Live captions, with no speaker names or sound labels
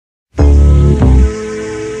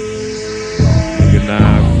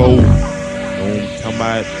four. Know what I'm talking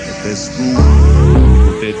about? That screw,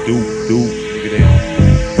 what that do, look at that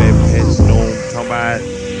fat patch, know what I'm talking about?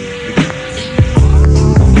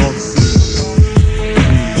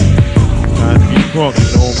 Trying to be drunk, you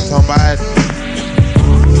know what I'm talking about?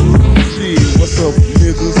 Shit, what's up,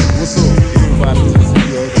 niggas? What's up, everybody? Just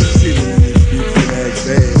here, chilling in this bitch flag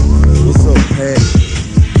bag. What's up, Pat?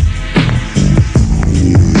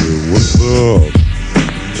 Yeah, what's up?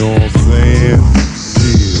 You know what I'm saying?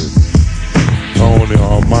 Shit. On it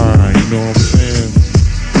all mine, you know what I'm saying?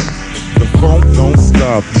 The funk don't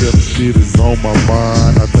stop, yeah, the shit is on my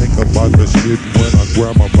mind. I think about the shit when I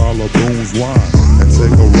grab my bottle of Boone's wine and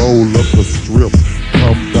take a roll up the strip.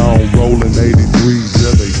 Come down rolling 83s,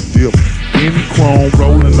 yeah, they dip. Any chrome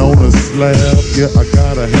rolling on a slab, yeah, I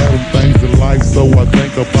gotta have them things in life, so I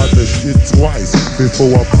think about the shit twice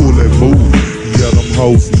before I pull that move. Yeah, them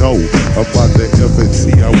hoes know about the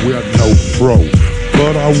FNT, I wear no fro.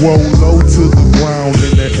 But I roll low to the ground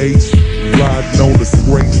in the H, riding on the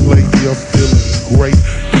straight plate, yeah, feeling great.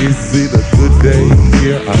 Is it a good day?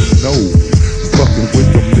 Yeah, I know. Fucking with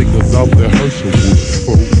them niggas off the Herschelwood.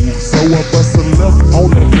 So I bust a left on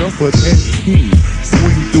the Milford and King.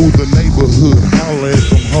 Swing through the neighborhood, holler at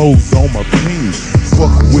them hoes on my pin.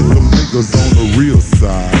 Fuck with them niggas on the real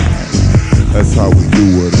side. That's how we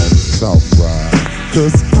do it on the south side.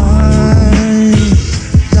 Cause I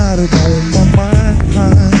got it on my mind.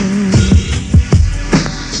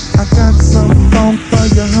 I got some funk for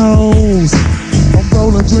your hoes. I'm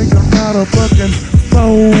rolling, drinking out a fucking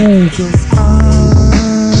bowl. Cause I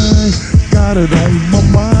got it on my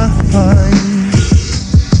mind.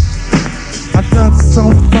 I got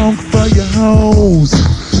some funk for your hoes.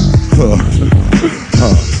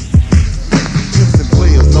 Gifts and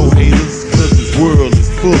players, no haters, cause this world is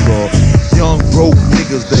full of young broke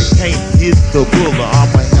niggas that can't hit the bullet.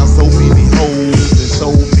 I'ma have so many hoes and so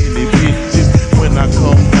many bitches when I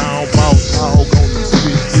come down, bounce hog on these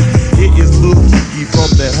bitches. It is Lil Keke from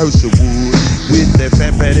that Herschelwood with that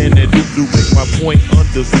fat and that doo-doo, make my point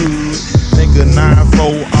understood. Nigga 9-4,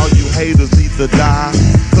 all you haters need to die.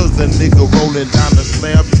 Cause the nigga rolling down the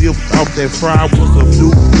slab, dipped off that fry with a doo-doo.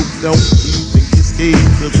 Don't even get scared,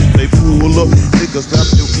 cause if they pull up, nigga slap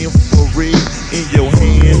your infrared in your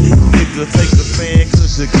hand. Nigga take a stand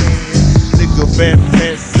cause you can. Nigga fat,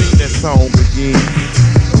 sing that song again.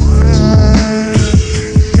 I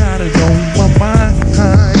got it on my mind.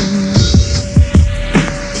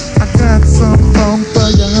 I got some funk for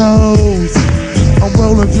your hoes. I'm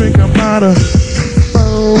rolling, drinking by the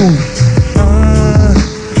phone.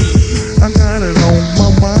 I got it on my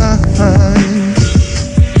mind.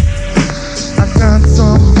 I got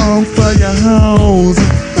some funk for your hoes.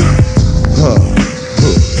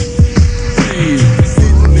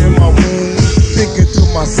 Sitting in my room, thinking to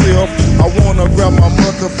myself, I wanna grab my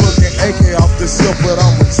motherfucking AK off the shelf, but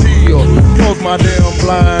I'ma chill. Close my damn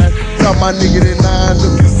blind. Got my nigga at 9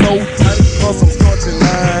 looking so tight, cause I'm starting 9.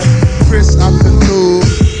 Fresh out the club,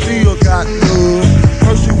 still got love.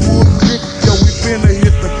 Herschelwood click, yo, we finna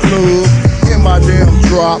hit the club. In my damn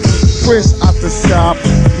drop, fresh out the shop.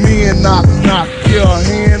 Me and knock, yeah,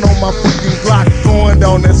 hand on my fucking Glock. Going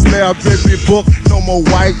down that slab, baby book, no more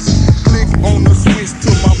whites. Click on the switch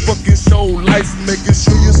to my fucking show lights, making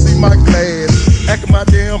sure you see my glass. Acting my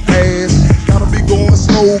damn ass, gotta be going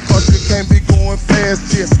slow, cause you can't be going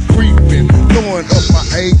fast. Just creeping, throwing up my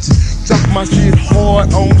H. Drop my shit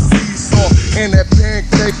hard on seesaw, and that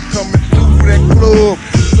pancake coming through that club.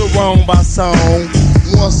 Surrounded by sound,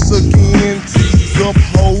 once again, tease up,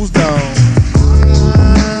 hoes down.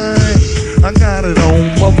 I got it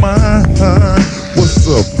on my mind. What's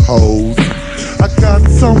up, hoes? I got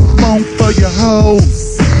some funk for your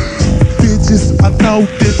hoes. Bitches, I know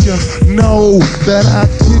that you know that I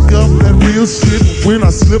kick up that real shit when I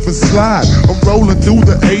slip and slide. I'm rolling through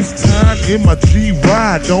the 8th time in my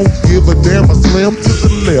G-Ride. Don't give a damn, I slam to the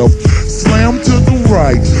left, slam to the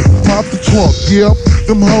right, pop the trunk, yep.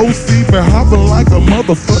 Them hoes see me hopping like a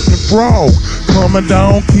motherfucking frog. Coming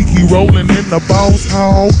down, Keke rolling in the boss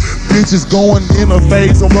hall. Bitches going in a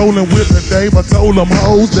phase, I'm rolling with the Dave. I told them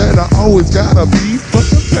hoes that I always gotta be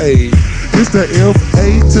fucking paid. It's the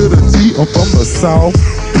F-A to the T, I'm from the South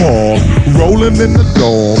Park, rolling in the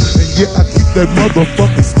dorm. And yeah, I keep that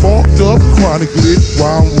motherfucking sparked up, chronic lit,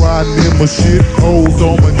 while I'm riding in my shit, hoes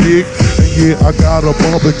on my dick. And yeah, I got a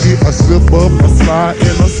barbecue, I slip up, I slide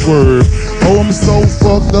and I swerve. Oh, I'm so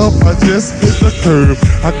fucked up, I just hit the curb.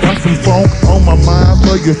 I got some funk on my mind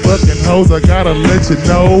for you fucking hoes. I gotta let you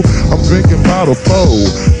know, I'm drinking by the foe.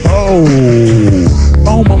 Oh,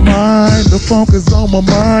 on my mind, the funk is on my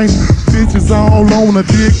mind. Bitches all on a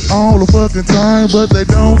dick all the fucking time, but they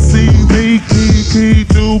don't see me. Keke,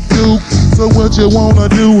 doop, doop. So what you wanna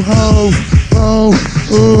do, ho? Oh,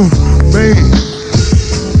 man.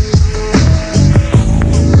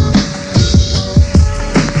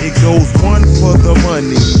 It goes 1 for the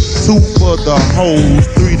money, 2 for the hoes,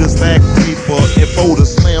 3 to stack paper, and 4 to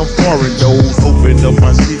slam foreign doors. Open up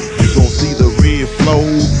my shit, you gon' see the red flow.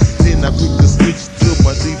 Then I quick to switch to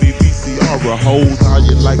my DVVCR hoes. How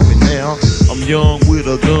you like me now? I'm young with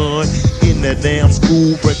a gun, in that damn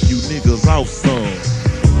school, wreck you niggas out, son.